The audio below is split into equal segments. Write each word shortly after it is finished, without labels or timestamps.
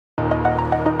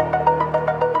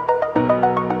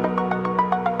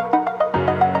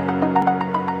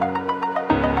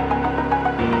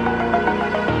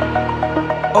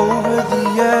Over the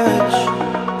edge,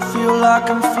 feel like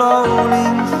I'm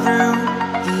floating through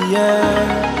the air.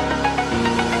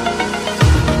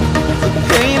 The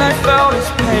pain I felt is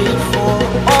paid for,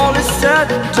 all is said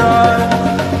and done.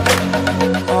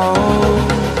 Oh,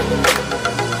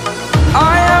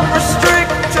 I am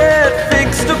restricted,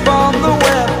 fixed upon the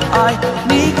web. I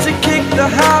need to kick the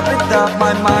habit that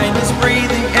my mind is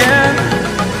breathing in.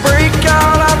 Break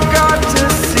out, I've got to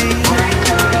see.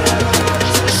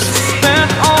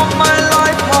 Spent all my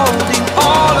life holding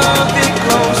all of it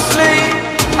closely.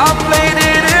 I played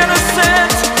it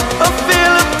innocent, a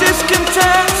feel of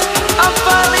discontent. I'm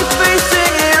finally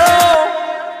facing it all,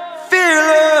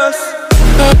 fearless.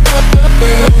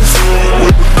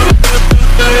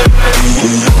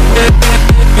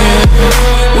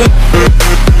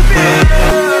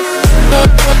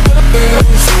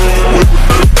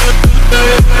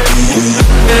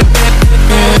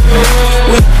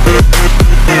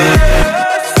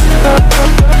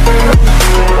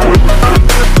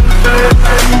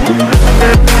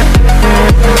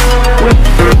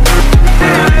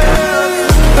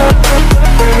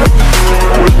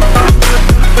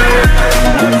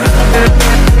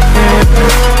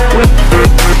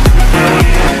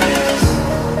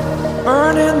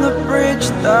 Burning the bridge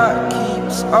that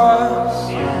keeps us.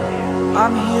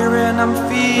 I'm here and I'm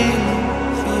feeling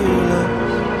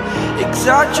fearless.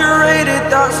 Exaggerated,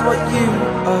 that's what you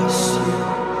assume.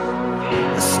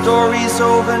 The story's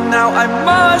over now, I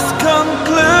must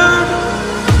conclude.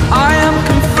 I am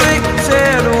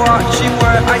conflicted, watching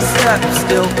where I step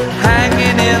still,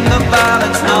 hanging in the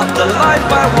balance. Not the life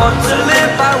I want to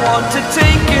live, I want to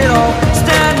take it all.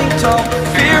 Standing tall,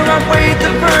 fear I've weighed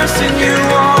the person you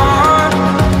are.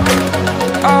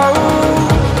 Oh,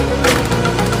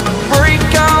 break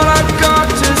out, I've got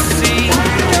to see.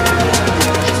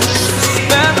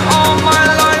 Spent all my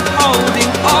life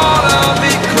holding all of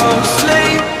it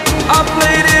closely. I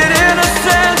played it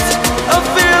innocent, a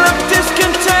feel of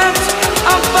discontent.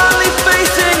 I'm finally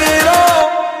facing it all,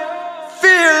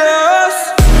 fearless.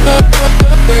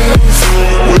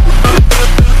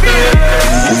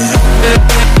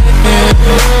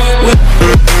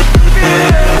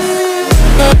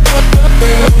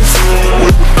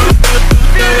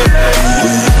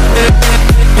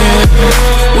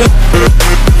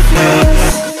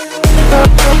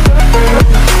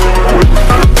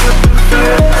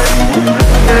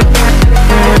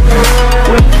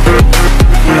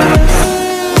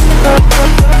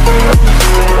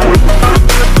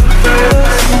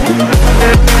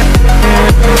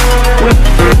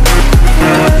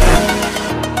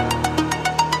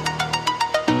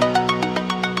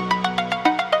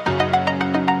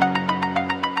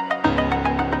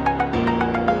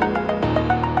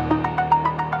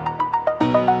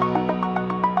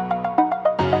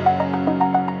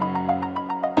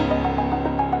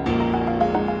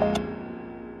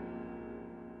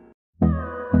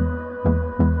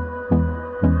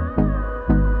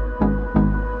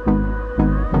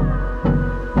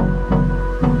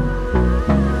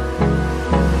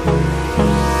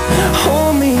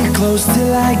 Close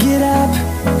till I get up.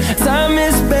 Time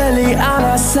is barely on